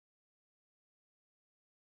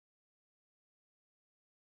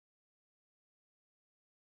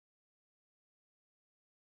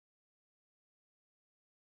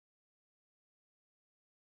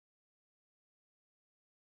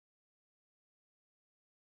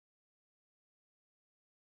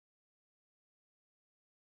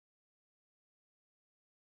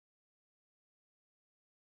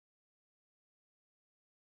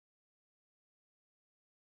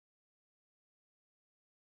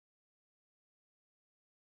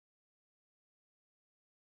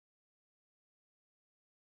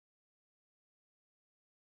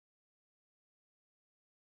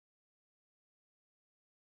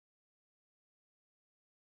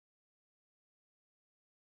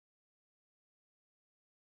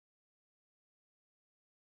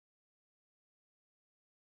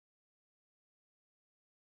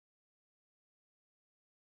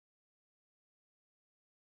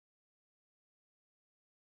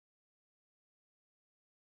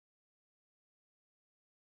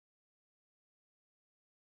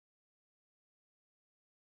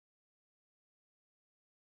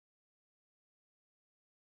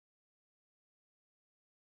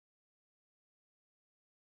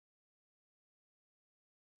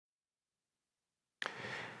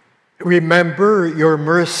Remember your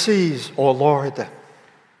mercies, O Lord,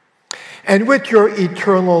 and with your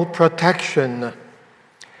eternal protection,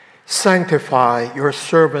 sanctify your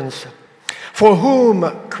servants, for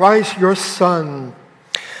whom Christ your Son,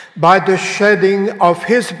 by the shedding of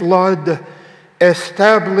his blood,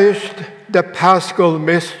 established the Paschal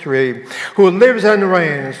mystery, who lives and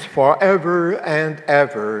reigns forever and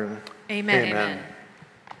ever. Amen. Amen.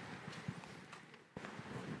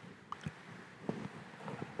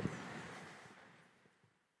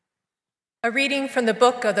 A reading from the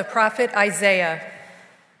book of the prophet Isaiah.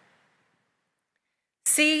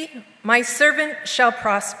 See, my servant shall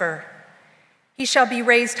prosper. He shall be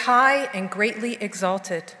raised high and greatly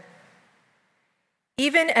exalted.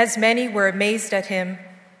 Even as many were amazed at him,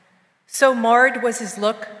 so marred was his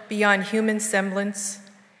look beyond human semblance,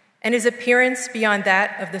 and his appearance beyond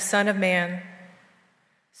that of the Son of Man.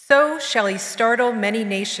 So shall he startle many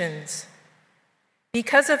nations.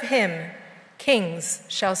 Because of him, kings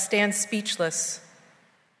shall stand speechless.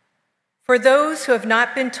 For those who have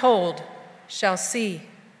not been told shall see.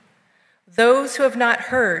 Those who have not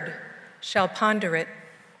heard shall ponder it.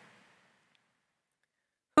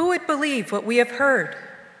 Who would believe what we have heard?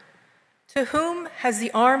 To whom has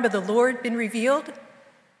the arm of the Lord been revealed?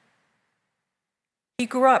 He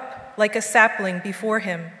grew up like a sapling before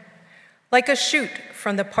him, like a shoot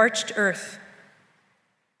from the parched earth.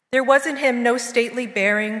 There was in him no stately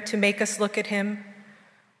bearing to make us look at him,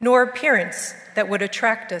 nor appearance that would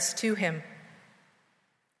attract us to him.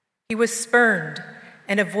 He was spurned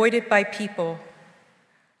and avoided by people,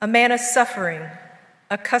 a man of suffering,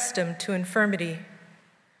 accustomed to infirmity,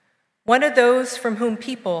 one of those from whom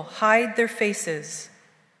people hide their faces,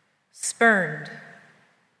 spurned,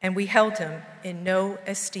 and we held him in no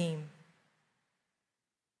esteem.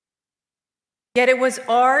 Yet it was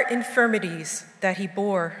our infirmities that he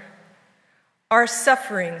bore, our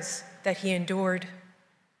sufferings that he endured.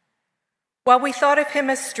 While we thought of him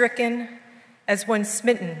as stricken, as one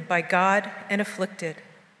smitten by God and afflicted.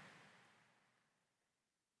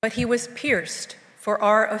 But he was pierced for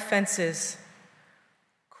our offenses,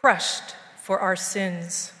 crushed for our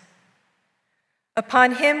sins.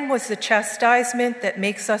 Upon him was the chastisement that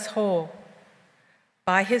makes us whole.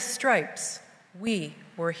 By his stripes we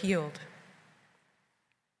were healed.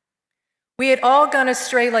 We had all gone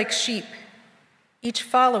astray like sheep, each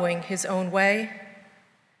following his own way,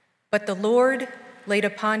 but the Lord laid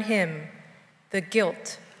upon him the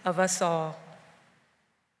guilt of us all.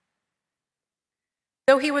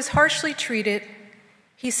 Though he was harshly treated,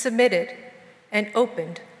 he submitted and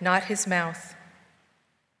opened not his mouth.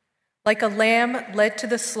 Like a lamb led to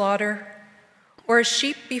the slaughter, or a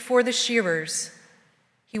sheep before the shearers,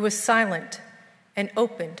 he was silent and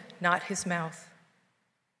opened not his mouth.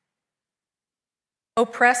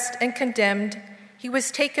 Oppressed and condemned, he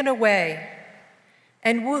was taken away.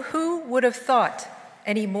 And who would have thought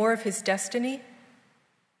any more of his destiny?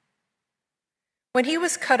 When he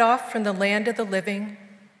was cut off from the land of the living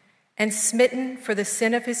and smitten for the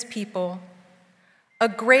sin of his people, a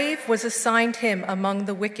grave was assigned him among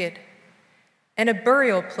the wicked, and a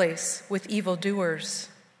burial place with evildoers.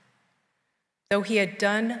 Though he had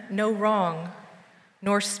done no wrong,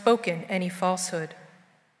 nor spoken any falsehood.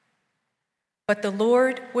 But the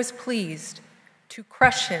Lord was pleased to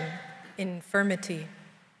crush him in infirmity.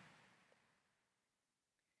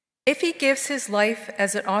 If he gives his life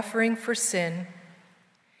as an offering for sin,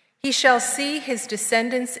 he shall see his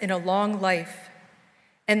descendants in a long life,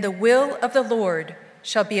 and the will of the Lord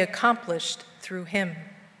shall be accomplished through him.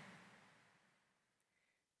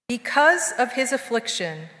 Because of his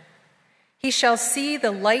affliction, he shall see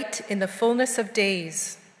the light in the fullness of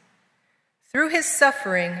days. Through his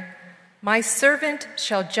suffering, my servant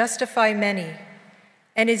shall justify many,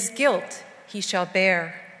 and his guilt he shall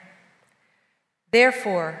bear.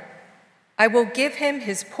 Therefore, I will give him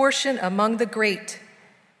his portion among the great,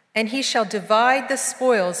 and he shall divide the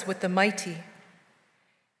spoils with the mighty,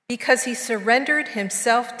 because he surrendered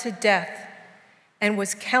himself to death and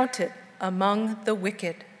was counted among the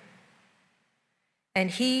wicked. And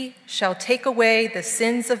he shall take away the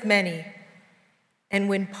sins of many and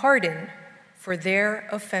win pardon for their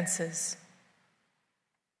offenses.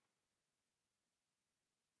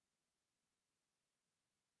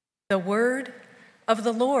 The word of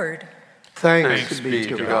the Lord. Thanks be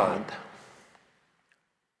to God.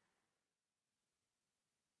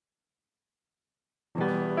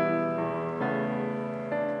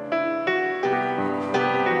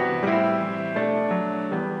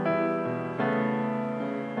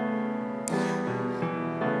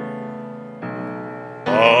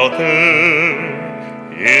 Father,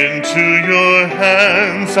 Into your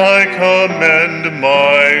hands I commend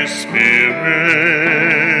my spirit.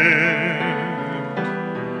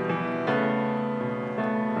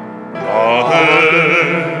 Father,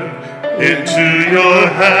 into your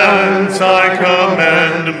hands I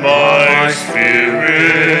commend my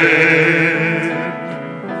spirit.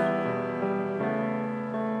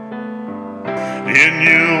 In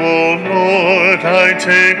you, O Lord, I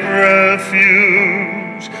take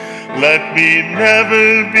refuge. Let me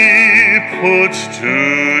never be put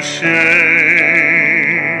to shame.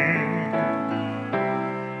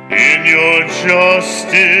 In your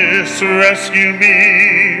justice, rescue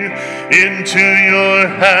me. Into your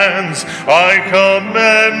hands I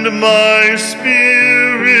commend my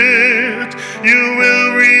spirit. You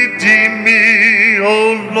will redeem me,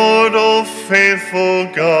 O Lord, O faithful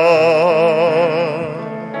God.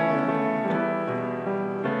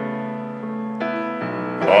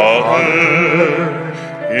 Father,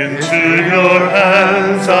 into your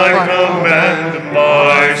hands I commend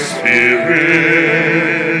my spirit.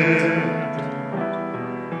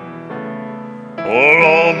 For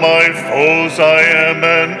all my foes I am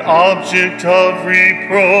an object of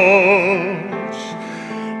reproach,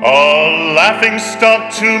 a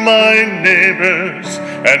laughingstock to my neighbors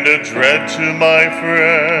and a dread to my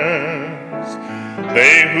friends.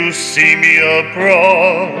 They who see me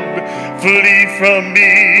abroad flee from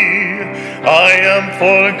me. I am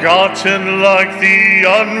forgotten like the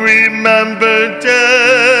unremembered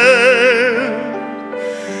dead.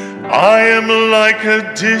 I am like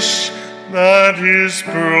a dish that is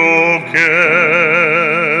broken.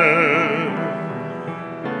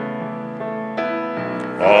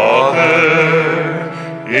 Father,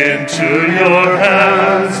 into your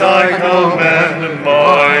hands I commend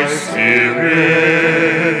my spirit.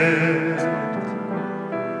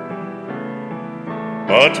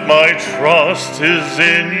 But my trust is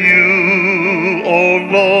in you, O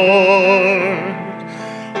Lord.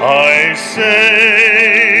 I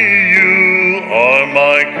say you are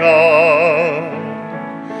my God.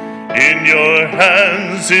 In your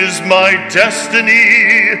hands is my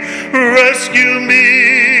destiny. Rescue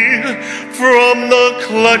me from the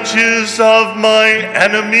clutches of my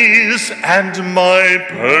enemies and my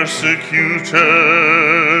persecutors.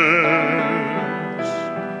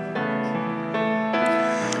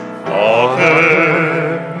 Father,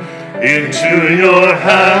 into your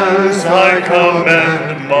hands I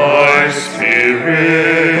commend my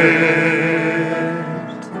spirit.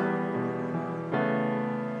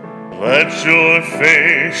 Let your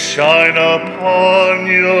face shine upon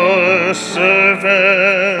your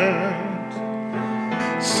servant.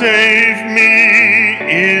 Save me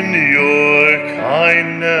in your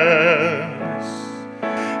kindness.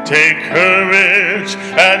 Take courage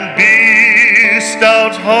and be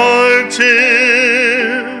stout-hearted,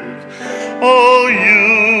 all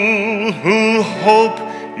you who hope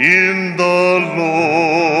in the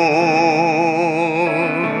Lord.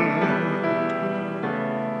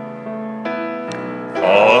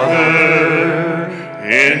 Father,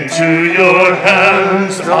 into your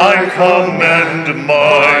hands I commend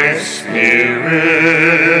my spirit.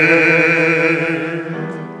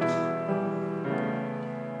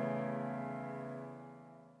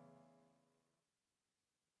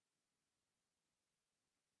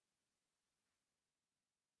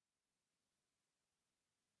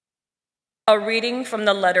 A reading from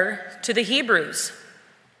the letter to the Hebrews.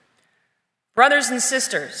 Brothers and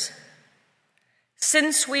sisters,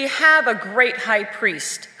 since we have a great high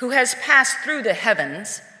priest who has passed through the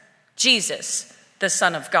heavens, Jesus, the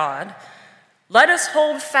Son of God, let us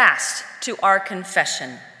hold fast to our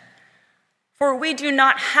confession. For we do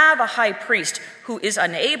not have a high priest who is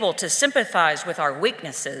unable to sympathize with our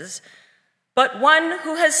weaknesses, but one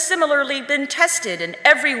who has similarly been tested in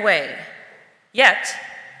every way, yet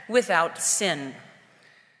without sin.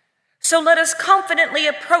 So let us confidently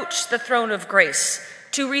approach the throne of grace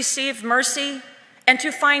to receive mercy and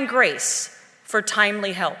to find grace for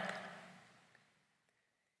timely help.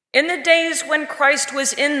 In the days when Christ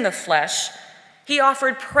was in the flesh, he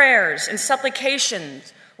offered prayers and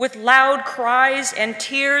supplications with loud cries and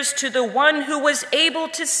tears to the one who was able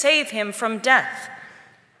to save him from death,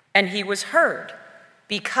 and he was heard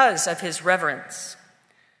because of his reverence.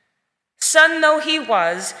 Son though he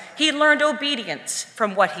was, he learned obedience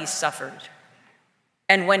from what he suffered.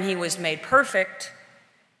 And when he was made perfect,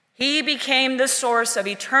 he became the source of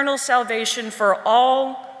eternal salvation for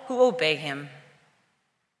all who obey him.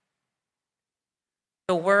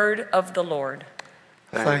 The word of the Lord.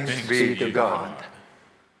 Thanks be to God.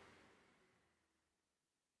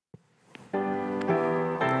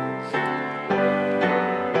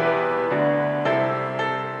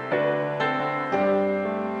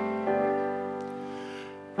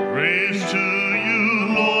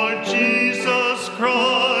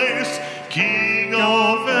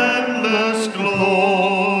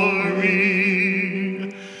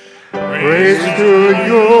 Praise to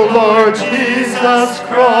you, Lord Jesus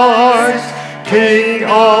Christ, King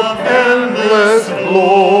of endless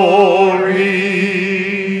glory.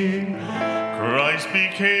 Christ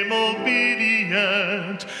became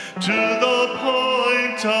obedient to the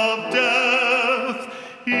point of death,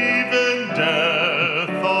 even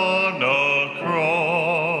death on a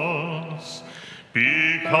cross.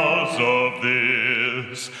 Because of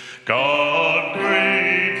this, God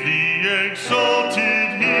greatly exalted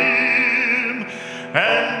him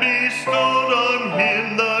and bestowed on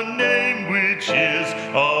him the name which is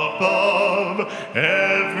above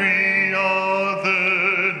every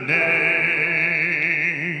other name.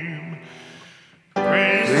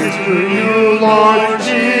 Praise To you, Lord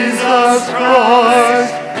Jesus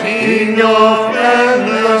Christ, King of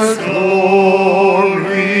endless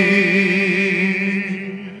glory.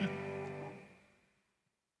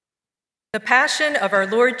 The Passion of our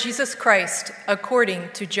Lord Jesus Christ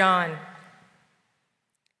according to John.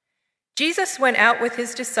 Jesus went out with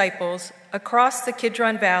his disciples across the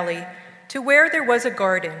Kidron Valley to where there was a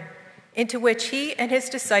garden, into which he and his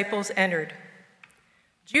disciples entered.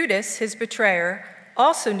 Judas, his betrayer,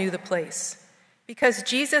 also knew the place, because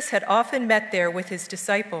Jesus had often met there with his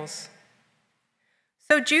disciples.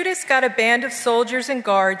 So Judas got a band of soldiers and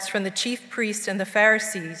guards from the chief priests and the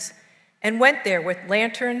Pharisees and went there with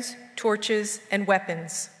lanterns, torches, and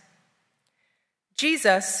weapons.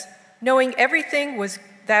 Jesus, knowing everything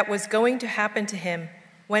that was going to happen to him,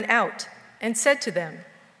 went out and said to them,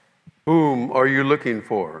 "Whom are you looking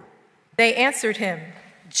for?" They answered him,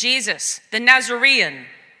 Jesus, the Nazarene.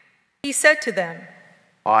 He said to them,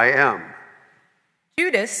 "I am."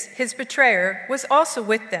 Judas, his betrayer, was also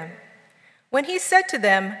with them. When he said to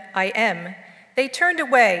them, "I am," they turned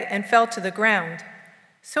away and fell to the ground.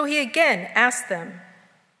 So he again asked them,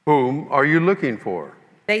 "Whom are you looking for?"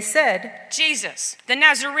 They said, Jesus, the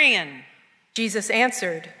Nazarene. Jesus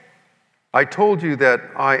answered, "I told you that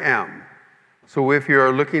I am. So if you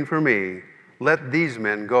are looking for me, let these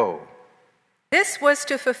men go." This was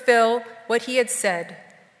to fulfill what he had said,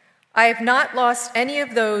 "I have not lost any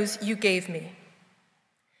of those you gave me."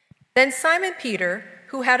 Then Simon Peter,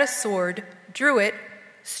 who had a sword, drew it,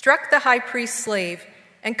 struck the high priest's slave,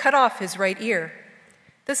 and cut off his right ear.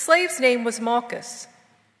 The slave's name was Malchus.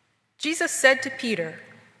 Jesus said to Peter,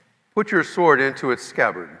 "Put your sword into its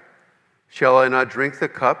scabbard. Shall I not drink the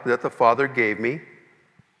cup that the Father gave me?"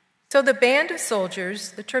 So the band of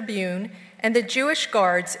soldiers, the tribune, and the Jewish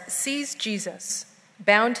guards seized Jesus,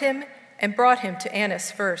 bound him, and brought him to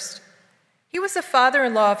Annas first. He was the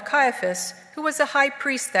father-in-law of Caiaphas, who was a high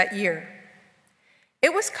priest that year.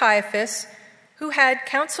 It was Caiaphas who had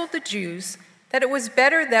counseled the Jews that it was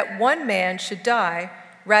better that one man should die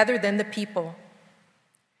rather than the people.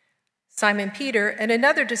 Simon Peter and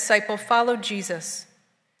another disciple followed Jesus.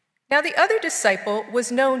 Now the other disciple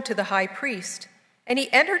was known to the high priest, and he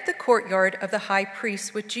entered the courtyard of the high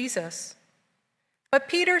priest with Jesus. But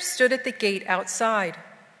Peter stood at the gate outside.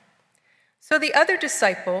 So the other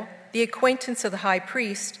disciple, the acquaintance of the high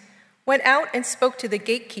priest, went out and spoke to the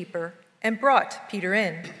gatekeeper and brought Peter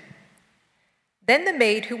in. Then the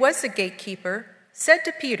maid who was the gatekeeper said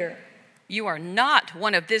to Peter, You are not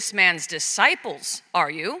one of this man's disciples, are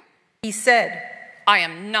you? He said, I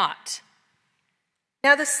am not.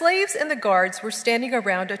 Now the slaves and the guards were standing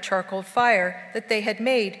around a charcoal fire that they had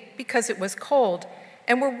made because it was cold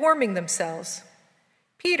and were warming themselves.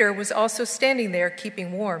 Peter was also standing there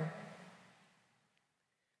keeping warm.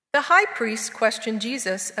 The high priest questioned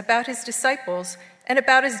Jesus about his disciples and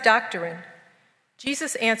about his doctrine.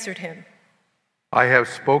 Jesus answered him, "I have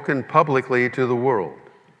spoken publicly to the world.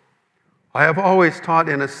 I have always taught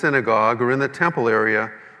in a synagogue or in the temple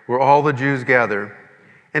area where all the Jews gather,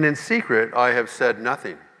 and in secret I have said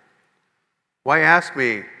nothing. Why ask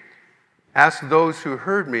me? Ask those who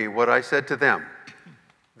heard me what I said to them.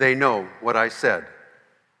 They know what I said."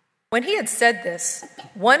 When he had said this,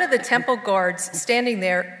 one of the temple guards standing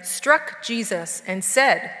there struck Jesus and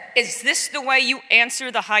said, Is this the way you answer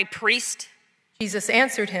the high priest? Jesus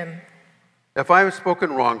answered him, "If I have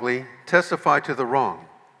spoken wrongly, testify to the wrong.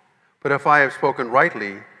 But if I have spoken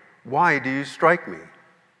rightly, why do you strike me?"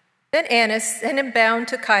 Then Annas sent him bound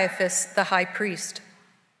to Caiaphas, the high priest.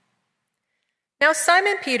 Now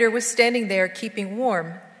Simon Peter was standing there keeping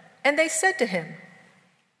warm, and they said to him,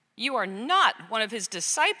 You are not one of his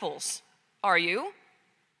disciples, are you?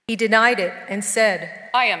 He denied it and said,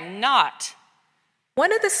 I am not.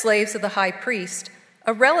 One of the slaves of the high priest,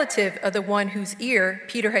 a relative of the one whose ear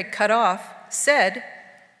Peter had cut off, said,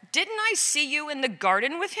 Didn't I see you in the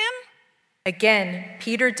garden with him? Again,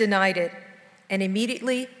 Peter denied it, and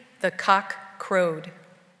immediately the cock crowed.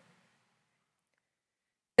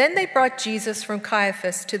 Then they brought Jesus from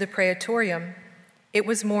Caiaphas to the praetorium. It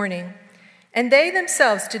was morning, and they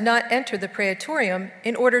themselves did not enter the praetorium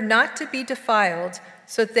in order not to be defiled,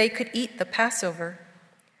 so that they could eat the Passover.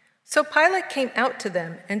 So Pilate came out to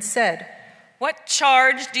them and said, "What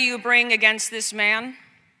charge do you bring against this man?"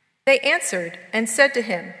 They answered and said to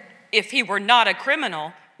him, "If he were not a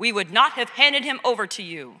criminal, we would not have handed him over to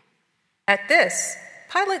you." At this,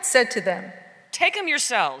 Pilate said to them, "Take him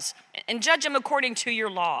yourselves and judge him according to your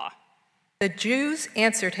law." The Jews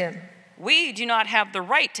answered him, "We do not have the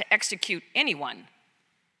right to execute anyone."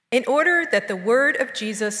 in order that the word of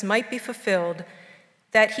Jesus might be fulfilled,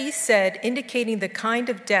 that he said, indicating the kind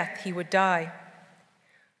of death he would die.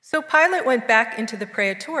 So Pilate went back into the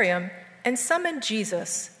praetorium and summoned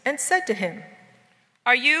Jesus and said to him,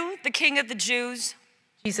 "Are you the king of the Jews?"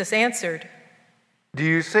 Jesus answered, Do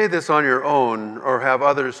you say this on your own, or have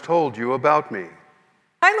others told you about me?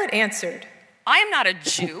 Pilate answered, "I am not a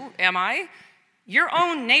Jew, am I? Your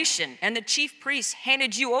own nation and the chief priests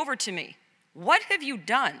handed you over to me. What have you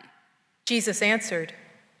done?" Jesus answered,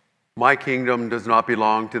 My kingdom does not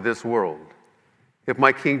belong to this world. If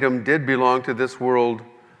my kingdom did belong to this world,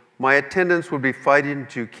 my attendants would be fighting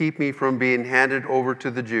to keep me from being handed over to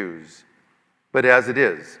the Jews. But as it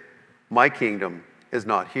is, my kingdom is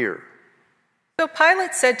not here. So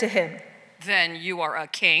Pilate said to him, "Then you are a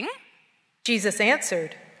king?" Jesus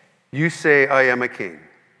answered, You say I am a king.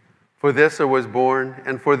 For this I was born,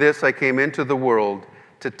 and for this I came into the world,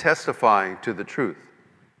 to testify to the truth.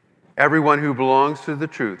 Everyone who belongs to the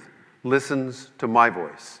truth listens to my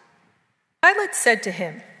voice. Pilate said to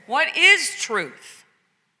him, "What is truth?"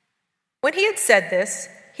 When he had said this,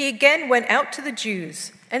 he again went out to the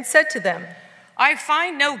Jews and said to them, "I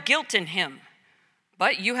find no guilt in him.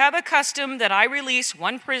 But you have a custom that I release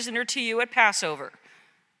one prisoner to you at Passover.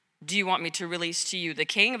 Do you want me to release to you the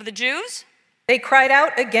king of the Jews?" They cried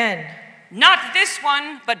out again. "Not this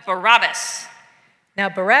one, but Barabbas." Now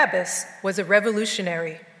Barabbas was a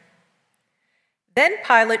revolutionary. Then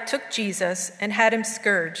Pilate took Jesus and had him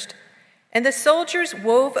scourged, and the soldiers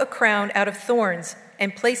wove a crown out of thorns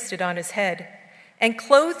and placed it on his head, and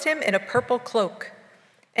clothed him in a purple cloak.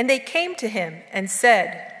 And they came to him and said,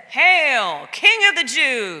 "Hail, King of the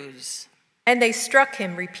Jews!" And they struck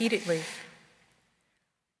him repeatedly.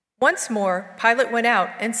 Once more, Pilate went out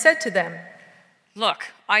and said to them, "Look,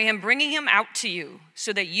 I am bringing him out to you,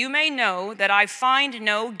 so that you may know that I find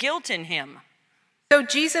no guilt in him." So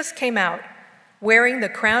Jesus came out, wearing the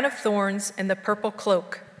crown of thorns and the purple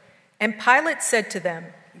cloak. And Pilate said to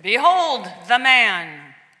them, "Behold the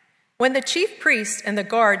man." When the chief priests and the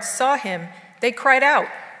guards saw him, they cried out.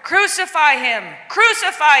 "Crucify him!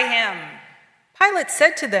 Crucify him!" Pilate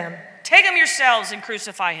said to them, "Take him yourselves and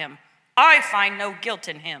crucify him. I find no guilt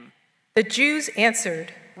in him." The Jews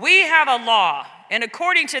answered, "We have a law, and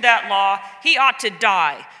according to that law, he ought to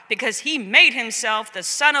die, because he made himself the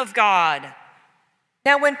Son of God."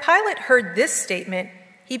 Now when Pilate heard this statement,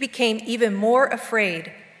 he became even more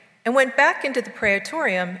afraid and went back into the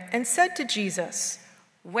praetorium and said to Jesus,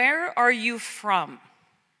 "Where are you from?"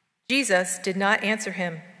 Jesus did not answer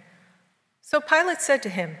him. So Pilate said to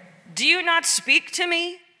him, "Do you not speak to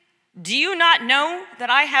me? Do you not know that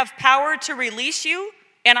I have power to release you,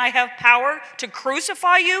 and I have power to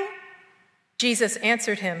crucify you?" Jesus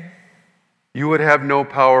answered him, You would have no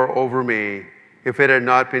power over me if it had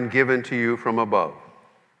not been given to you from above.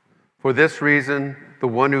 For this reason, the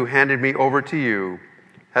one who handed me over to you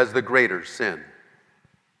has the greater sin.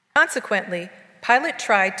 Consequently, Pilate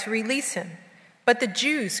tried to release him, but the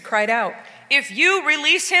Jews cried out, "If you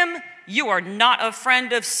release him, you are not a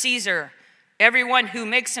friend of Caesar. Everyone who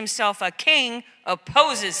makes himself a king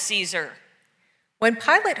opposes Caesar." When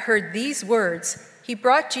Pilate heard these words, he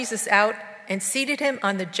brought Jesus out and seated him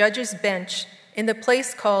on the judge's bench in the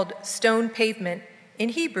place called Stone Pavement, in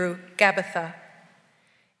Hebrew, Gabbatha.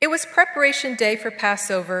 It was preparation day for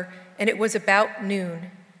Passover, and it was about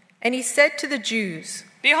noon. And he said to the Jews,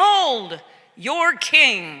 "Behold, your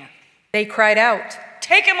king." They cried out.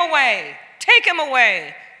 "Take him away! Take him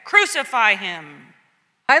away! Crucify him!"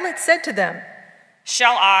 Pilate said to them,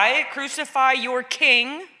 "Shall I crucify your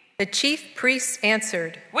king?" The chief priests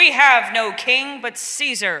answered. "We have no king but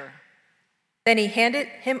Caesar." Then he handed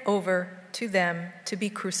him over to them to be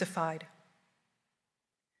crucified.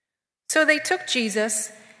 So they took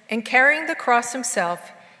Jesus, and carrying the cross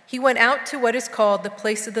himself, he went out to what is called the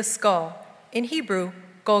place of the skull, in Hebrew,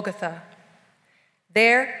 Golgotha.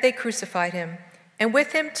 There they crucified him, and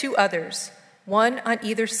with him 2 others, one on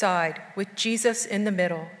either side, with Jesus in the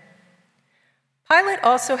middle. Pilate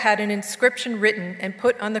also had an inscription written and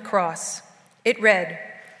put on the cross. It read,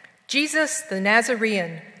 "Jesus the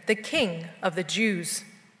Nazarene, the King of the Jews."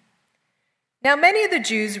 Now many of the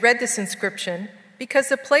Jews read this inscription because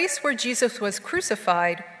the place where Jesus was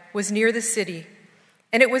crucified was near the city,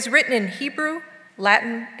 and it was written in Hebrew,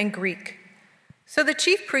 Latin, and Greek. So the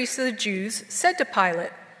chief priests of the Jews said to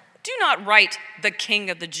Pilate, "Do not write the King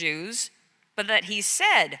of the Jews, but that he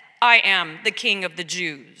said, 'I am the King of the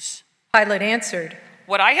Jews.'" Pilate answered,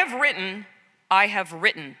 "What I have written, I have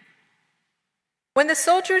written." When the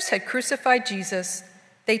soldiers had crucified Jesus,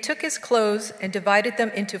 they took his clothes and divided them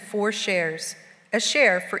into 4 shares, a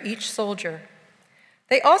share for each soldier.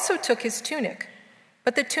 They also took his tunic,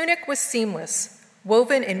 but the tunic was seamless,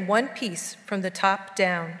 woven in one piece from the top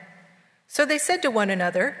down. So they said to one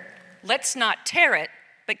another, "Let's not tear it,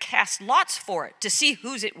 but cast lots for it to see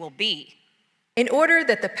whose it will be," in order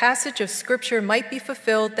that the passage of Scripture might be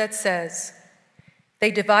fulfilled that says,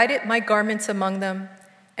 "They divided my garments among them,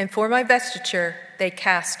 and for my vestiture they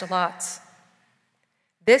cast lots."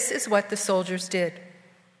 This is what the soldiers did.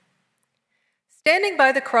 Standing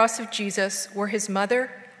by the cross of Jesus were his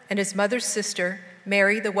mother and his mother's sister,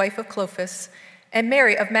 Mary, the wife of Clopas, and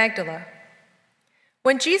Mary of Magdala.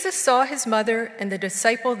 When Jesus saw his mother and the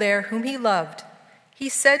disciple there whom he loved, he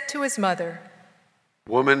said to his mother,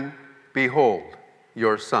 "Woman, behold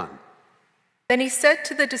your son. Then he said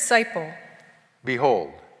to the disciple,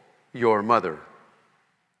 Behold your mother."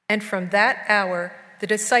 And from that hour the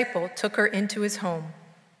disciple took her into his home.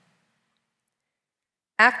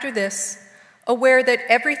 After this, aware that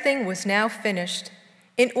everything was now finished,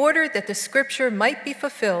 in order that the Scripture might be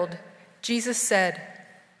fulfilled, Jesus said,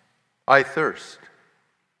 "I thirst."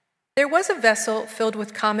 There was a vessel filled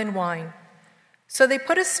with common wine. So they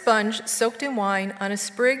put a sponge soaked in wine on a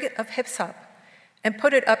sprig of hyssop and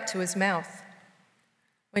put it up to his mouth.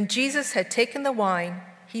 When Jesus had taken the wine,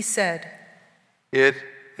 he said, "It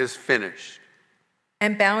is finished."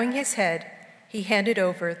 And bowing his head, he handed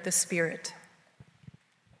over the Spirit.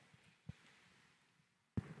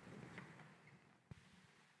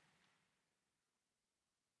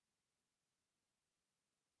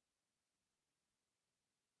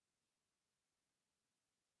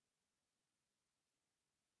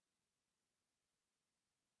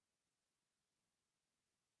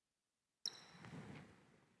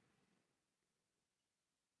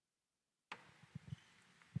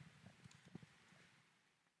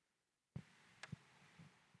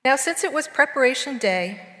 Now, since it was preparation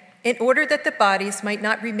day, in order that the bodies might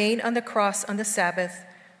not remain on the cross on the Sabbath,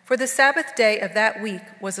 for the Sabbath day of that week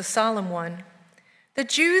was a solemn one, the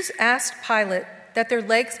Jews asked Pilate that their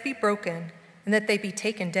legs be broken and that they be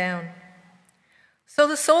taken down. So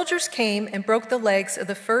the soldiers came and broke the legs of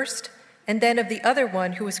the first and then of the other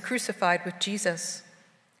one who was crucified with Jesus.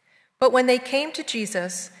 But when they came to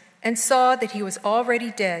Jesus and saw that he was already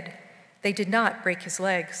dead, they did not break his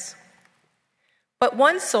legs. But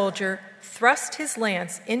one soldier thrust his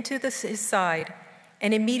lance into his side,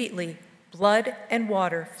 and immediately blood and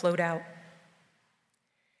water flowed out.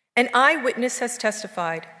 An eyewitness has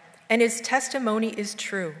testified, and his testimony is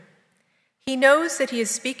true. He knows that he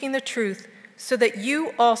is speaking the truth so that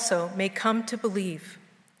you also may come to believe.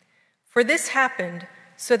 For this happened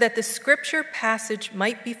so that the Scripture passage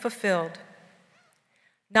might be fulfilled.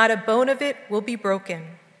 Not a bone of it will be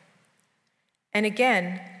broken. And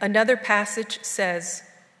again, another passage says,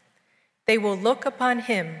 "They will look upon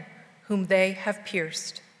him whom they have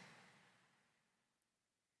pierced."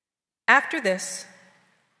 After this,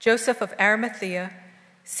 Joseph of Arimathea,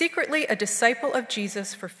 secretly a disciple of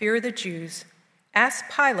Jesus for fear of the Jews, asked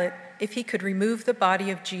Pilate if he could remove the body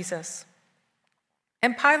of Jesus.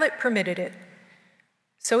 And Pilate permitted it.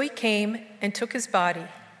 So he came and took his body.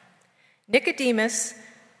 Nicodemus,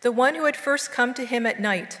 the one who had first come to him at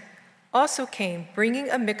night, also came, bringing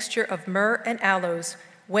a mixture of myrrh and aloes,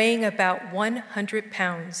 weighing about 100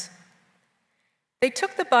 pounds. They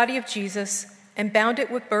took the body of Jesus and bound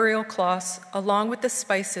it with burial cloths along with the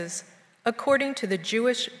spices, according to the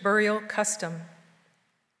Jewish burial custom.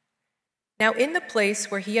 Now in the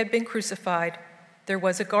place where he had been crucified, there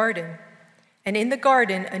was a garden, and in the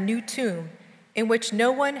garden a new tomb in which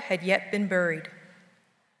no one had yet been buried.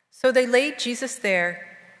 So they laid Jesus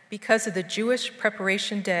there because of the Jewish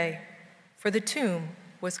preparation day, for the tomb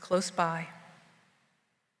was close by.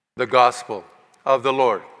 The Gospel of the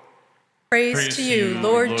Lord. Praise to you,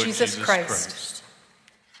 Lord Jesus Christ.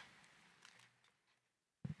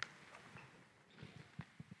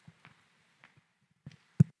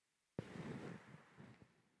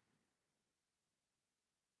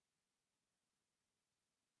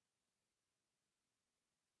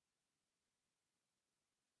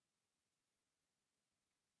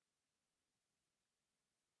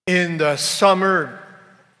 In the summer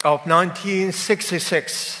of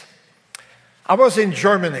 1966, I was in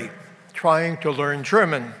Germany trying to learn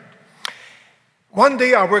German. One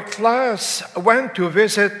day our class went to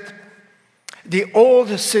visit the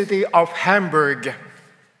old city of Hamburg.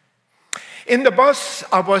 In the bus,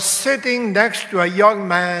 I was sitting next to a young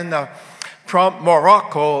man from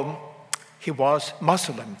Morocco. He was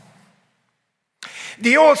Muslim.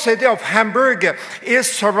 The old city of Hamburg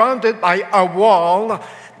is surrounded by a wall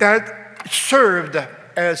that served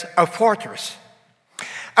as a fortress.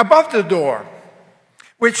 Above the door,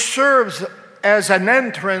 which serves as an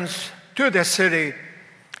entrance to the city,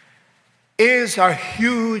 is a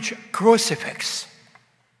huge crucifix.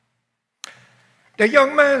 The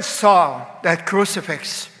young man saw that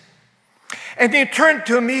crucifix, and he turned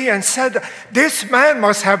to me and said, "This man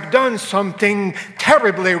must have done something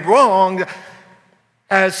terribly wrong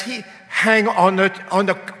as he hung on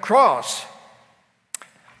the cross."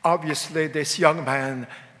 Obviously, this young man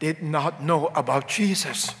did not know about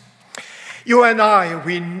Jesus. You and I,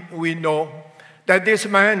 we know that this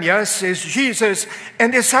man, yes, is Jesus.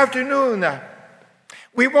 And this afternoon,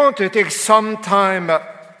 we want to take some time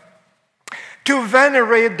to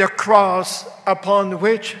venerate the cross upon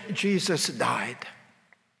which Jesus died.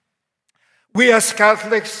 We as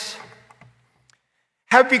Catholics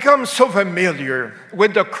have become so familiar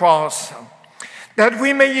with the cross that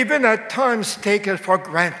we may even at times take it for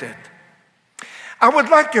granted. I would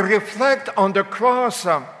like to reflect on the cross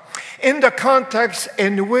in the context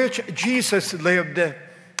in which Jesus lived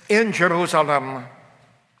in Jerusalem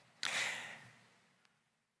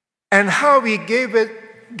and how he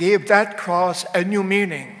gave that cross a new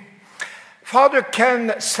meaning. Father Ken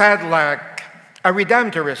Sadlak, a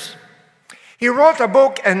Redemptorist, he wrote a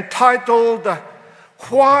book entitled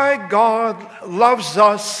 "Why God Loves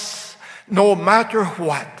Us No Matter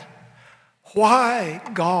What." Why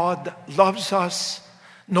God loves us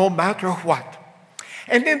no matter what.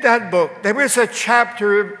 And in that book, there is a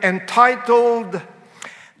chapter entitled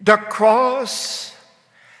 "The Cross,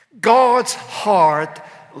 God's Heart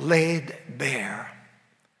Laid Bare."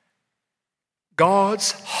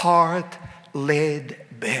 God's heart laid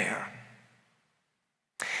bare.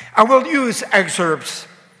 I will use excerpts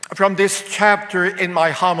from this chapter in my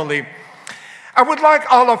homily. I would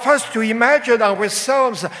like all of us to imagine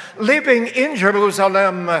ourselves living in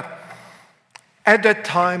Jerusalem at the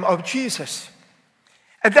time of Jesus.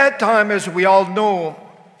 At that time, as we all know,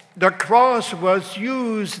 the cross was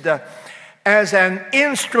used as an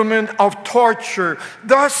instrument of torture,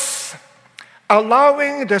 thus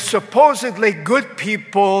allowing the supposedly good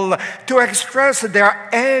people to express their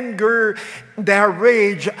anger, their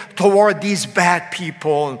rage toward these bad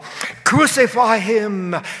people. Crucify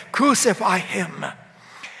him, crucify him.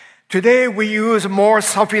 Today we use more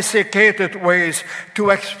sophisticated ways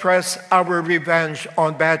to express our revenge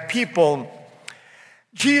on bad people.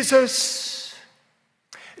 Jesus,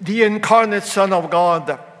 the incarnate Son of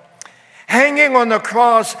God, hanging on the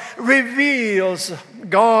cross, reveals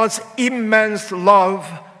God's immense love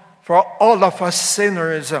for all of us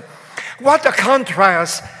sinners. What a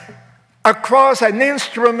contrast! A cross, an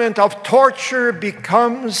instrument of torture,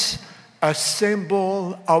 becomes a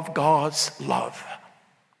symbol of God's love.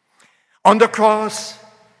 On the cross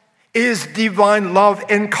is divine love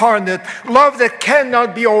incarnate, love that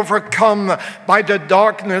cannot be overcome by the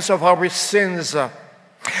darkness of our sins.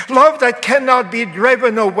 Love that cannot be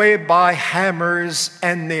driven away by hammers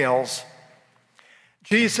and nails.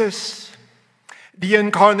 Jesus, the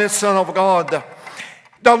incarnate Son of God,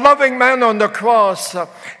 the loving man on the cross,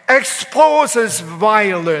 exposes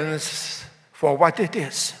violence for what it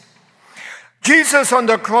is. Jesus on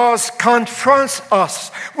the cross confronts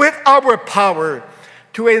us with our power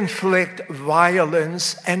to inflict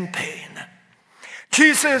violence and pain.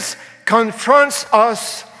 Jesus confronts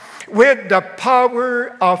us with the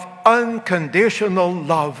power of unconditional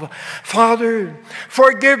love. Father,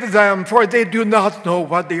 forgive them, for they do not know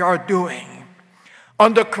what they are doing.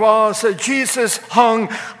 On the cross, Jesus hung,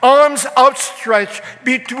 arms outstretched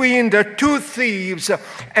between the two thieves,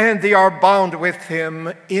 and they are bound with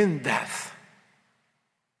him in death.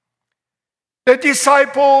 The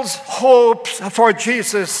disciples' hopes for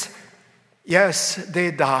Jesus, yes,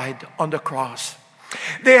 they died on the cross.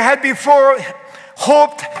 They had before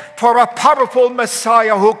hoped for a powerful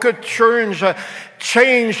Messiah who could change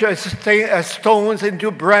stones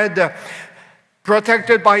into bread,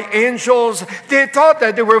 protected by angels. They thought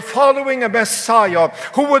that they were following a Messiah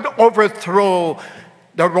who would overthrow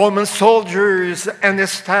the Roman soldiers and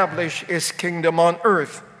establish his kingdom on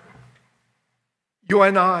earth. You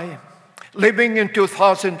and I, living in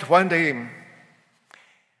 2020,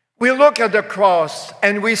 we look at the cross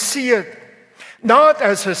and we see it not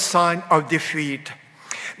as a sign of defeat,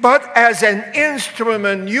 but as an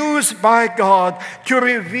instrument used by God to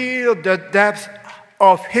reveal the depth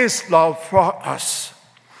of his love for us.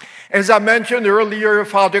 As I mentioned earlier,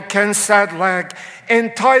 Father Ken Sadlak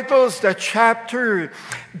entitles the chapter,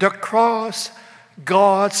 "The Cross,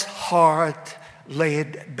 God's Heart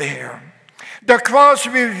Laid Bare." The cross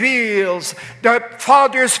reveals the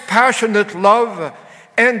Father's passionate love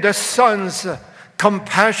and the Son's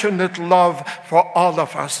compassionate love for all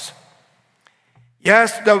of us.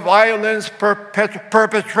 Yes, the violence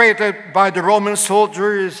perpetrated by the Roman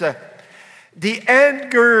soldiers, the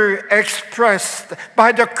anger expressed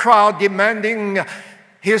by the crowd demanding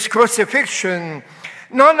his crucifixion,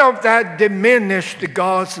 none of that diminished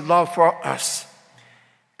God's love for us.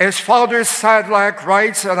 As Father Sadlak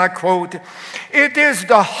writes, and I quote, "It is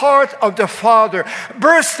the heart of the Father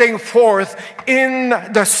bursting forth in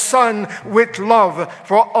the Son with love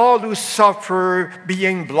for all who suffer,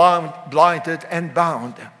 being blinded and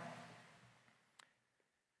bound."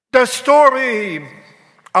 The story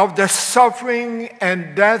of the suffering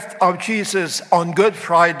and death of Jesus on Good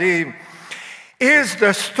Friday is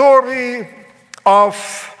the story of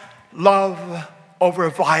love over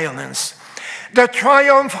violence. The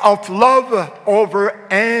triumph of love over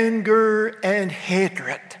anger and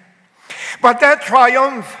hatred. But that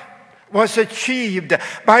triumph was achieved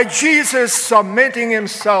by Jesus submitting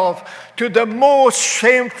himself to the most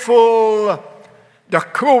shameful, the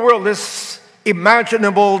cruelest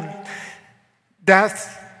imaginable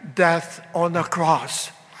death on the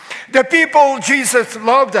cross. The people Jesus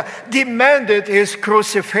loved demanded his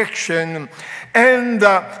crucifixion and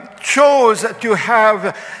chose to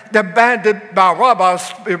have the bandit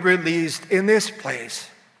Barabbas be released in his place.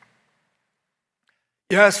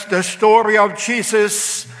 Yes, the story of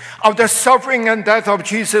Jesus, of the suffering and death of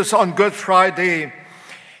Jesus on Good Friday,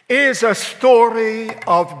 is a story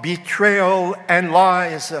of betrayal and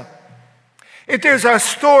lies. It is a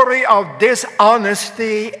story of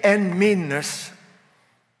dishonesty and meanness.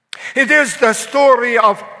 It is the story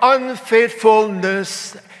of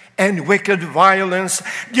unfaithfulness and wicked violence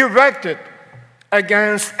directed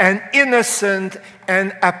against an innocent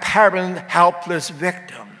and apparent helpless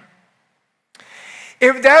victim.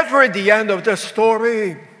 If that were the end of the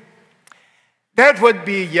story, that would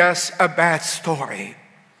be, yes, a bad story,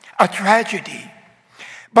 a tragedy.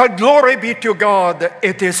 But glory be to God,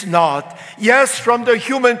 it is not. Yes, from the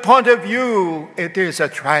human point of view, it is a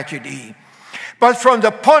tragedy. But from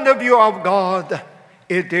the point of view of God,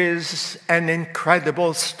 it is an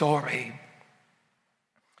incredible story.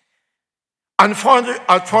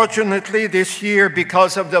 Unfortunately, this year,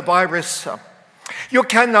 because of the virus, you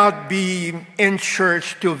cannot be in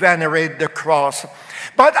church to venerate the cross.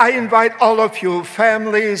 But I invite all of you,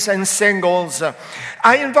 families and singles,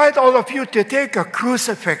 I invite all of you to take a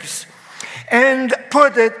crucifix and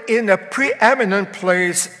put it in a preeminent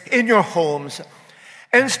place in your homes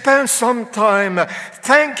and spend some time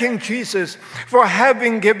thanking Jesus for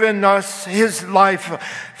having given us his life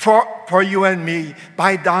for you and me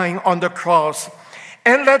by dying on the cross.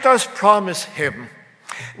 And let us promise him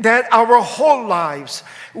that our whole lives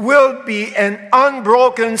will be an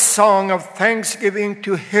unbroken song of thanksgiving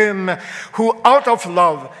to him who out of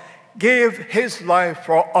love gave his life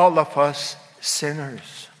for all of us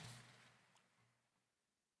sinners.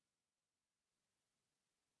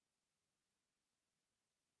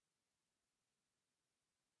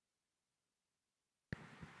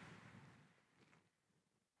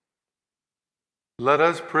 Let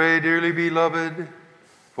us pray, dearly beloved,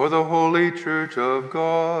 for the holy church of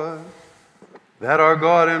God, that our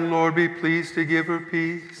God and Lord be pleased to give her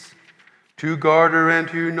peace, to guard her and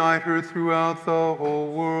to unite her throughout the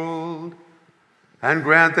whole world, and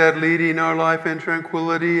grant that leading our life in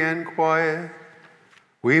tranquility and quiet,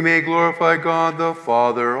 we may glorify God the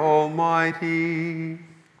Father Almighty.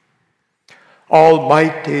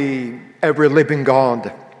 Almighty, ever living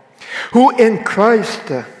God, who in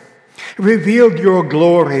Christ revealed your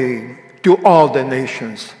glory to all the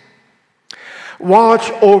nations.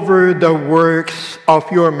 Watch over the works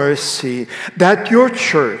of your mercy, that your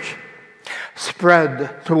church,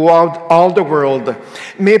 spread throughout all the world,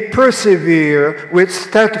 may persevere with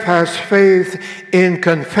steadfast faith in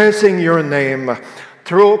confessing your name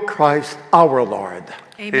through Christ our Lord.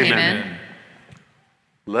 Amen.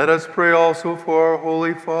 Let us pray also for our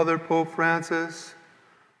Holy Father, Pope Francis,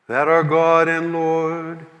 that our God and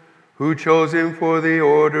Lord, who chose him for the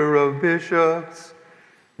order of bishops,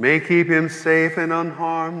 may keep him safe and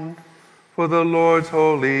unharmed for the Lord's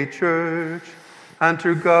holy church, and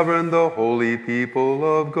to govern the holy people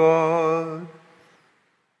of God.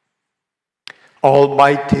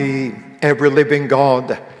 Almighty, ever-living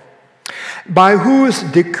God, by whose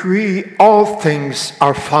decree all things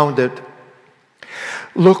are founded.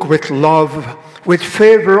 Look with love, with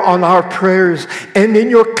favor on our prayers, and in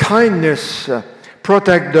your kindness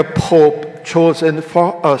protect the Pope chosen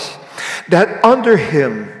for us, that under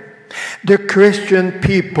him the Christian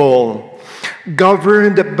people,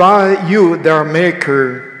 governed by you, their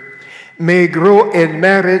Maker, may grow in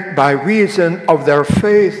merit by reason of their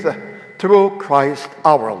faith through Christ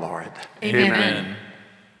our Lord. Amen.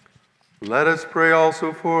 Let us pray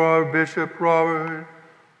also for our Bishop Robert,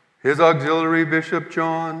 his auxiliary Bishop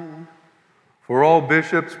John, for all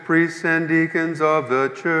bishops, priests, and deacons of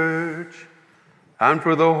the church, and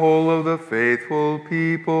for the whole of the faithful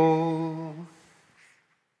people.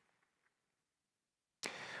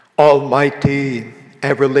 Almighty,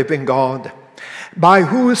 ever-living God, by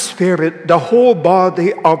whose Spirit the whole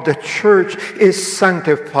body of the church is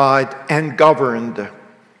sanctified and governed,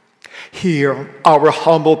 hear our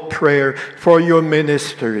humble prayer for your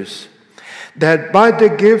ministers, that by the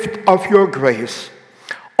gift of your grace,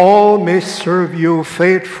 all may serve you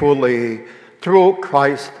faithfully through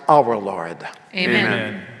Christ our Lord.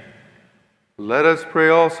 Amen. Let us pray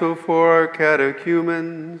also for our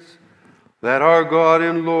catechumens, that our God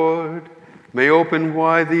and Lord may open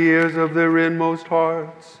wide the ears of their inmost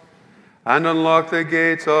hearts and unlock the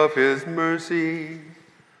gates of his mercy,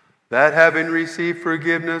 that having received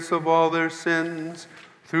forgiveness of all their sins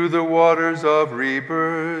through the waters of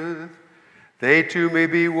rebirth, they too may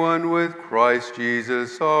be one with Christ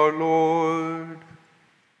Jesus our Lord.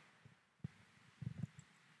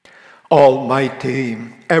 Almighty,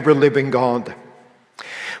 ever-living God,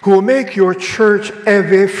 who make your church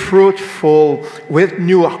ever fruitful with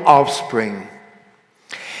new offspring,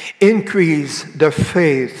 increase the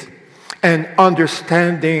faith and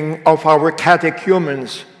understanding of our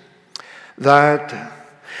catechumens, that,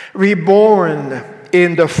 reborn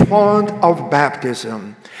in the font of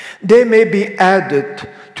baptism, they may be added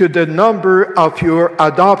to the number of your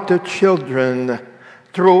adopted children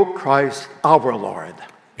through Christ our Lord.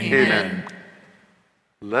 Amen.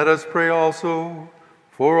 Let us pray also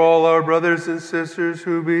for all our brothers and sisters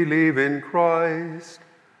who believe in Christ,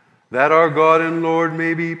 that our God and Lord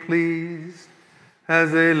may be pleased,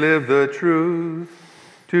 as they live the truth,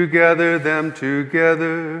 to gather them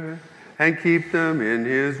together and keep them in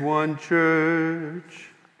his one church.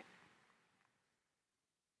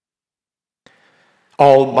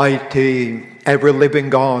 Almighty, ever-living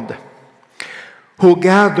God, who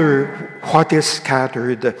gather what is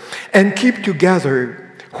scattered and keep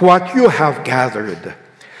together what you have gathered,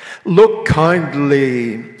 look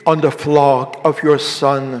kindly on the flock of your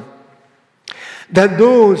Son, that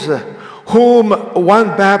those whom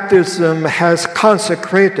one baptism has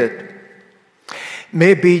consecrated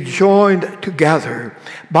may be joined together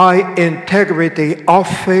by integrity of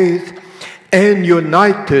faith and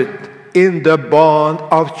united in the bond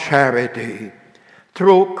of charity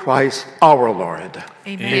through Christ our Lord.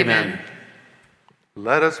 Amen.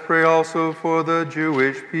 Let us pray also for the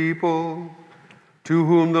Jewish people, to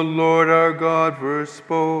whom the Lord our God first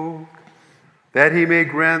spoke, that he may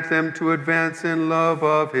grant them to advance in love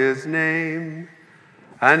of his name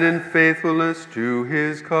and in faithfulness to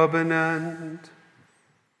his covenant.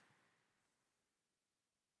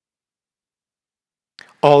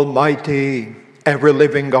 Almighty,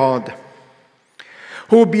 ever-living God,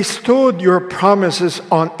 who bestowed your promises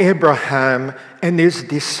on Abraham and his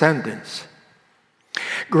descendants,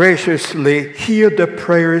 graciously hear the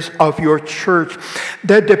prayers of your church,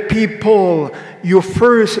 that the people you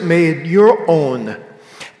first made your own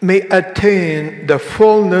may attain the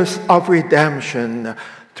fullness of redemption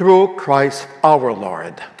through Christ our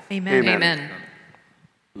Lord. Amen. Amen.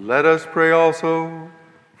 Let us pray also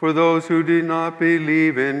for those who do not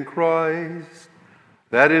believe in Christ,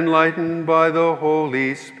 that enlightened by the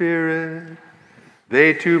Holy Spirit,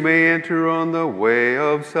 they too may enter on the way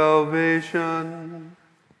of salvation.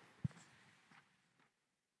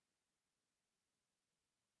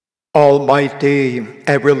 Almighty,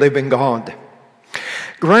 ever-living God,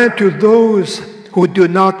 grant to those who do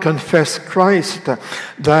not confess Christ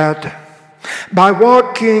that, by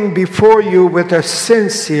walking before you with a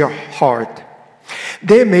sincere heart,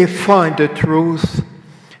 they may find the truth,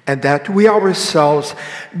 and that we ourselves,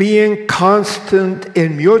 being constant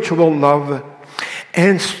in mutual love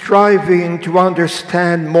and striving to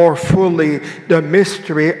understand more fully the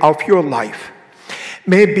mystery of your life,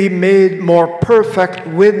 may be made more perfect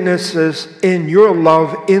witnesses in your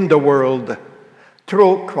love in the world,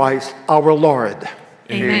 through Christ our Lord.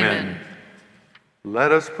 Amen.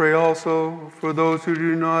 Let us pray also for those who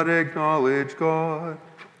do not acknowledge God,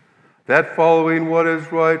 that following what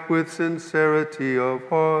is right with sincerity of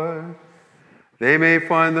heart, they may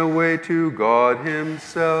find the way to God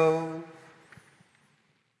himself.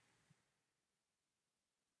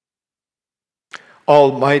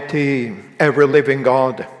 Almighty, ever-living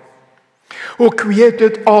God, who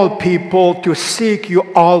created all people to seek you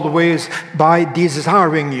always by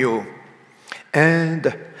desiring you,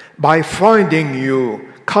 and by finding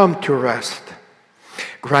you come to rest,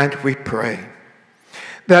 grant, we pray,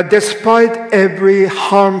 that despite every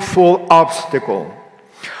harmful obstacle,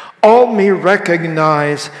 all may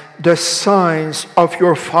recognize the signs of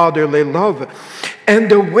your fatherly love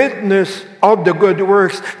and the witness of the good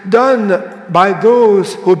works done by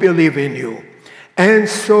those who believe in you, and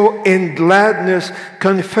so in gladness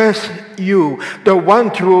confess you, the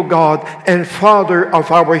one true God and Father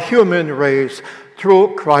of our human race,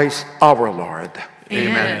 through Christ our Lord.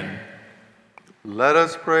 Amen. Let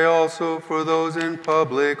us pray also for those in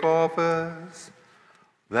public office,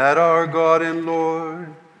 that our God and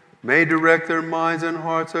Lord may direct their minds and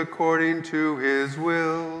hearts according to his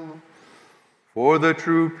will, for the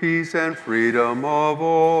true peace and freedom of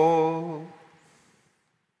all.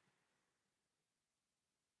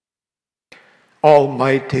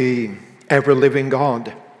 Almighty, ever-living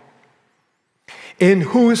God, in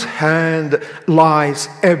whose hand lies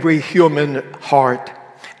every human heart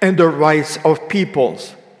and the rights of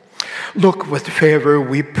peoples, look with favor,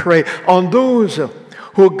 we pray, on those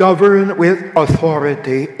who govern with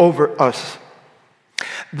authority over us,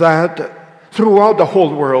 that throughout the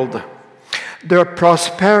whole world, the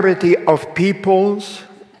prosperity of peoples,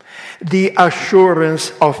 the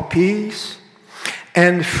assurance of peace,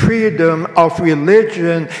 and freedom of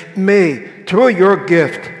religion may, through your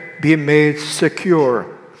gift, be made secure.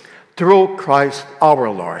 Through Christ our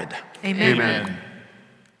Lord. Amen. Amen.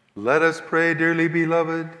 Let us pray, dearly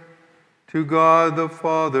beloved, to God the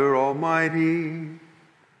Father Almighty,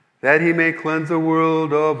 that he may cleanse the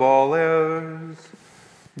world of all errors,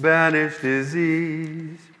 banish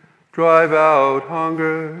disease, drive out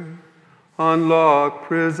hunger, unlock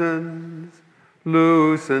prisons,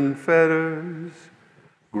 loosen fetters,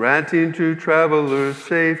 granting to travelers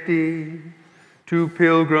safety, to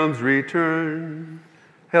pilgrims return,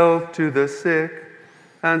 health to the sick,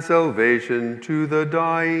 and salvation to the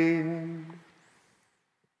dying.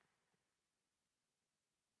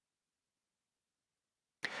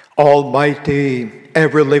 Almighty,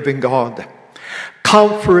 ever-living God,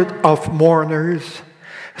 comfort of mourners,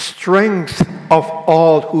 strength of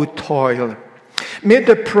all who toil, may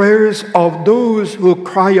the prayers of those who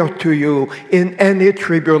cry out to you in any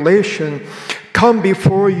tribulation come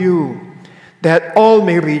before you, that all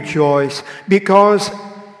may rejoice, because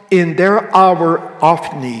in their hour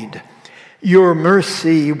of need, your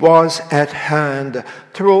mercy was at hand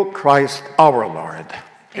through Christ our Lord.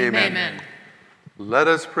 Amen. Let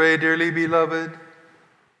us pray, dearly beloved,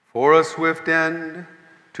 for a swift end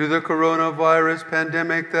to the coronavirus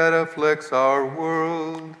pandemic that afflicts our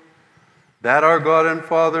world, that our God and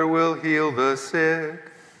Father will heal the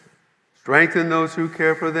sick, strengthen those who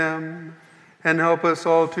care for them, and help us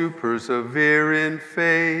all to persevere in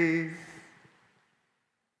faith.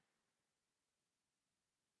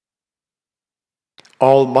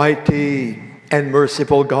 Almighty and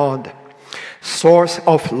merciful God, source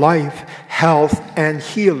of life, health, and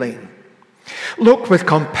healing, look with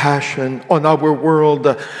compassion on our world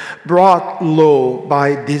brought low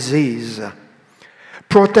by disease.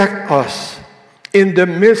 Protect us in the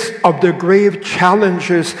midst of the grave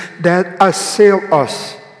challenges that assail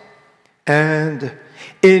us, and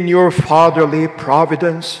in your fatherly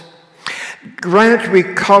providence, grant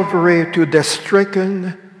recovery to the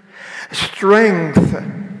stricken, strength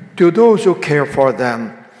to those who care for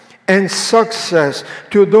them, and success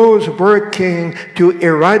to those working to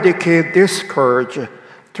eradicate this scourge,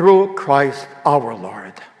 through Christ our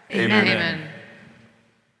Lord. Amen.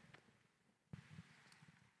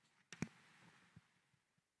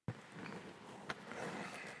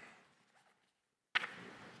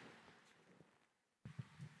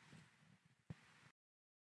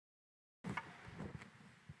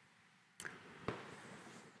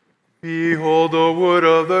 Behold the wood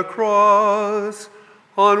of the cross,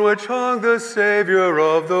 on which hung the Savior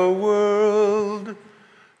of the world.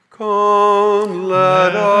 Come,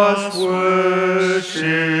 let us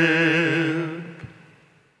worship.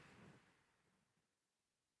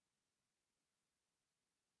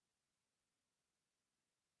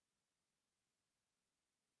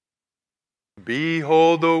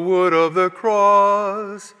 Behold the wood of the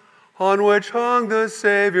cross, on which hung the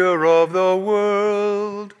Savior of the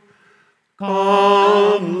world.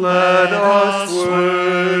 Come, let us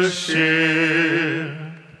worship.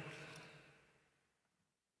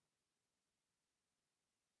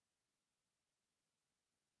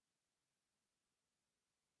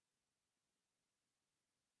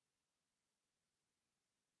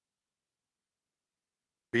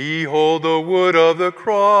 Behold the wood of the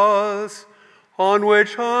cross, on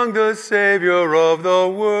which hung the Savior of the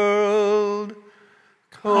world.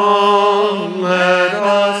 Come, let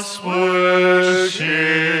us worship.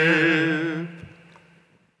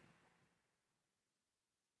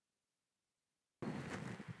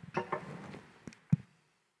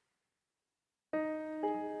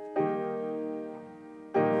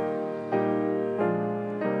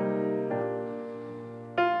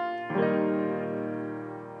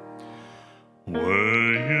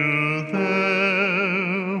 Were you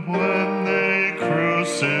there when they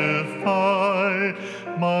crucified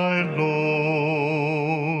my Lord?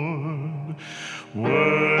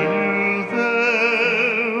 Were you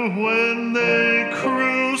there when they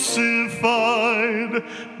crucified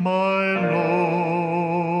my Lord?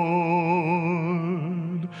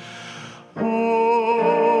 Oh,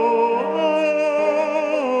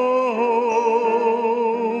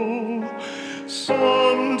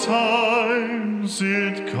 sometimes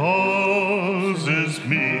it causes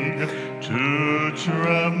me to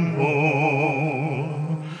tremble,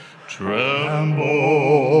 tremble,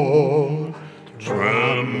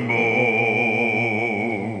 tremble.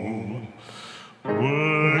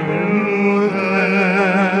 Were you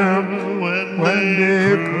there when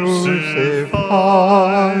they crucified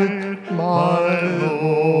my Lord?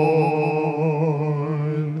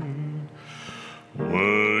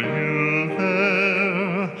 Were you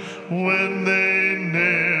there when they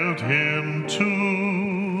nailed him to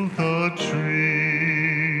the tree?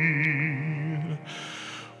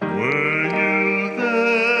 Were you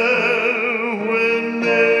there when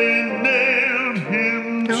they nailed him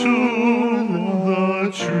to the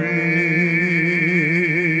tree?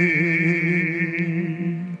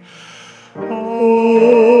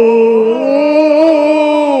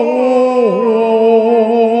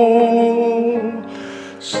 Oh,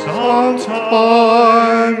 sometimes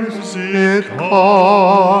it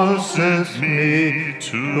causes me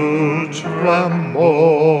to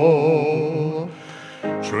tremble,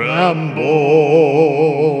 tremble,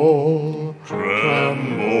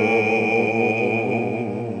 tremble.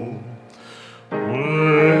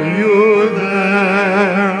 Were you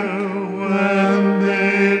there when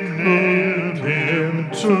they nailed him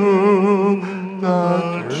to the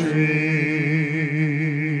tree?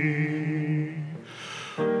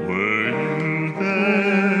 Were you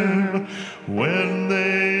there when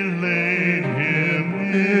they laid him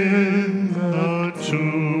in the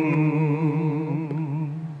tomb?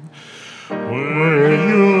 Were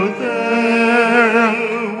you there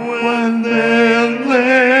when they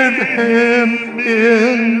laid him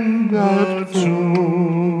in the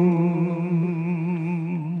tomb?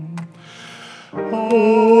 Oh,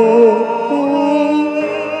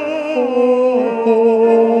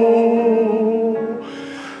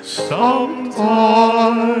 sometimes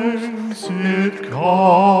it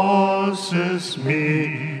causes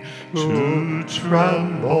me to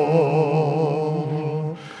tremble,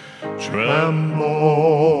 tremble,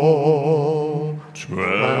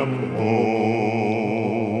 tremble.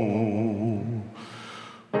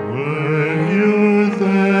 Were you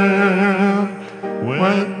there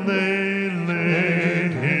when they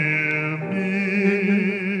laid him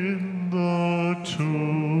in the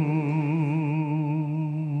tomb?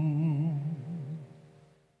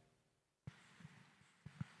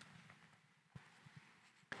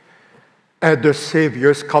 At the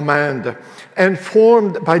Savior's command, and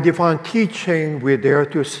formed by divine teaching, we dare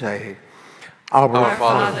to say, Our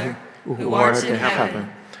Father, who art in heaven,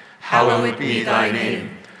 hallowed be thy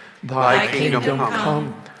name. Thy kingdom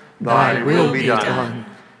come, thy will be done,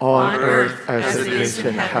 on earth as it is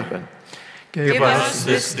in heaven. Give us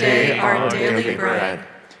this day our daily bread,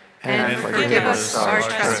 and forgive us our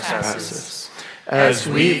trespasses, as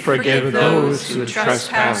we forgive those who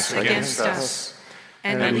trespass against us.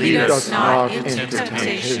 And lead us not into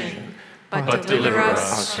temptation, but deliver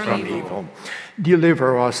us from evil.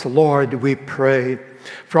 Deliver us, Lord, we pray,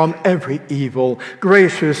 from every evil.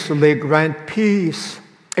 Graciously grant peace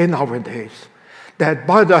in our days, that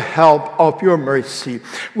by the help of your mercy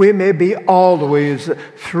we may be always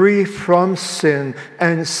free from sin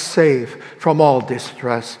and safe from all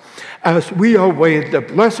distress, as we await the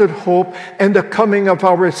blessed hope and the coming of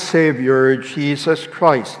our Savior, Jesus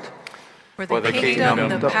Christ. For the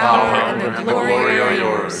kingdom, the power, and the glory are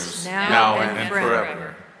yours, now and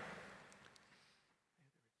forever.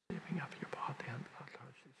 Giving of your body and blood,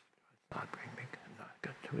 Lord Jesus, not bring me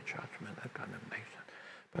to a judgment and condemnation,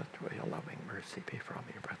 but through your loving mercy be from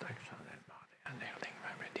your protection and body and healing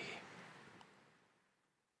remedy.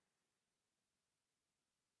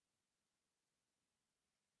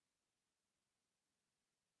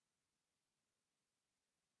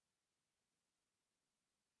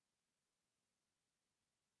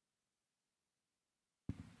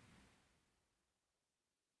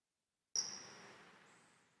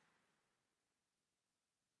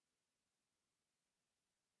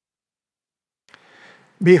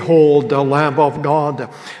 Behold the Lamb of God.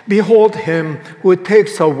 Behold him who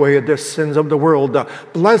takes away the sins of the world.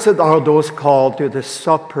 Blessed are those called to the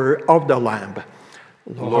supper of the Lamb.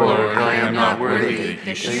 Lord, I am not worthy that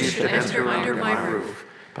you should enter under my roof,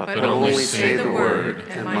 but only say the word,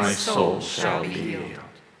 and my soul shall be healed.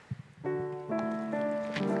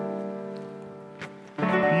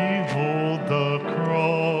 Behold the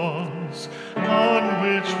cross on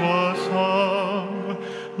which was hung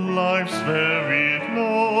life's very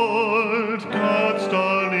Lord, God's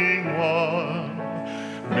darling one,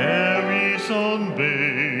 Mary's own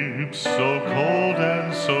babe, so cold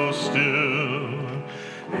and so still,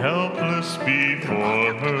 helpless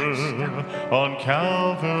before her on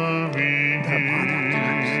Calvary hill.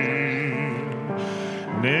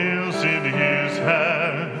 Nails in his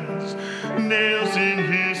hands, nails in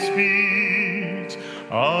his feet,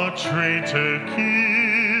 a traitor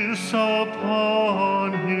kiss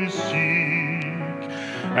upon his cheek,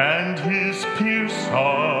 and his pierced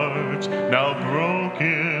heart now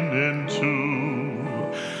broken in two,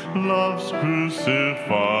 love's crucified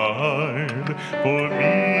for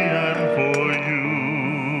me and for you.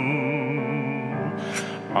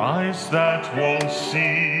 Eyes that won't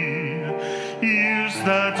see, ears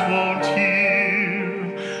that won't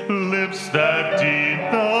hear, lips that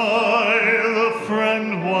deny the friend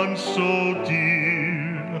once so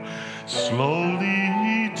dear. Slowly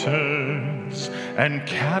he turns and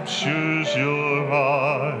captures your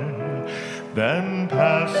eye, then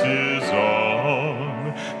passes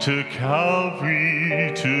on to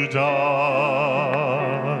Calvary to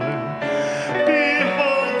die.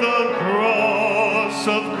 Behold the cross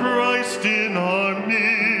of Christ in our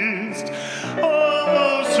midst, all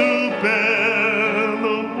those who bear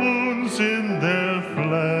the wounds in their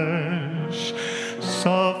flesh,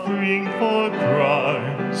 suffering for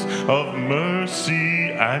cries of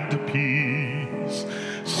mercy and peace,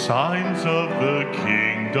 signs of the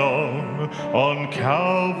kingdom on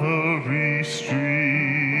Calvary Street.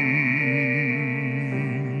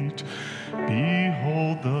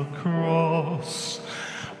 Behold the cross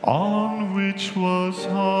on which was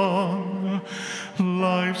hung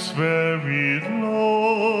life's very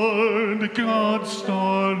Lord, God's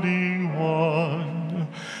darling one,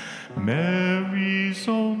 Mary's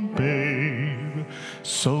own babe,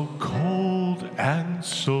 so cold and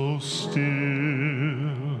so still,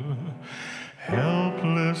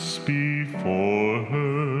 helpless before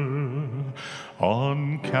her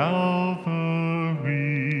on Calvary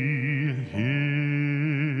hill.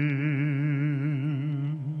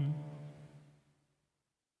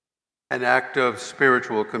 An act of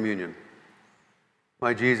spiritual communion.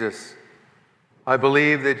 My Jesus, I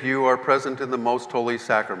believe that you are present in the most holy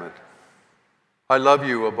sacrament. I love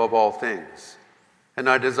you above all things, and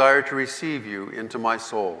I desire to receive you into my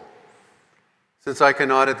soul. Since I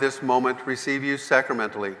cannot at this moment receive you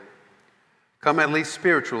sacramentally, come at least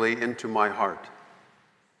spiritually into my heart.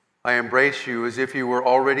 I embrace you as if you were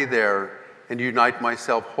already there and unite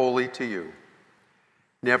myself wholly to you.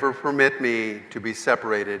 Never permit me to be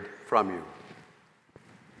separated from you.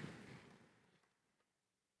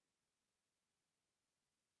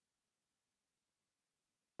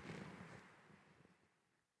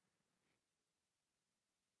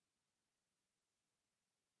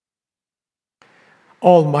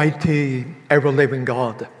 Almighty, ever-living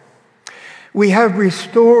God, who have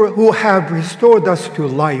restored us to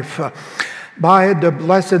life by the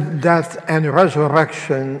blessed death and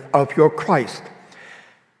resurrection of your Christ.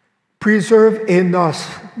 Preserve in us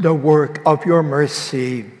the work of your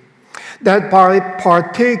mercy, that by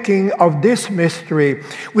partaking of this mystery,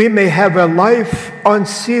 we may have a life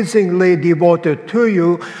unceasingly devoted to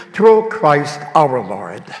you through Christ our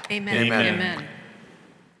Lord. Amen. Amen. Amen.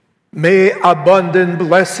 May abundant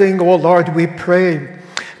blessing, O Lord, we pray,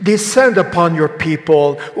 descend upon your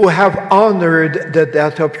people who have honored the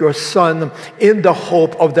death of your Son in the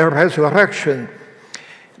hope of the resurrection.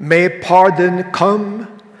 May pardon come,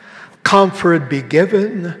 comfort be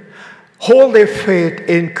given, holy faith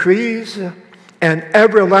increase, and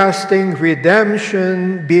everlasting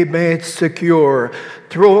redemption be made secure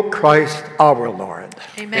through Christ our Lord.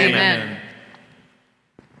 Amen. Amen.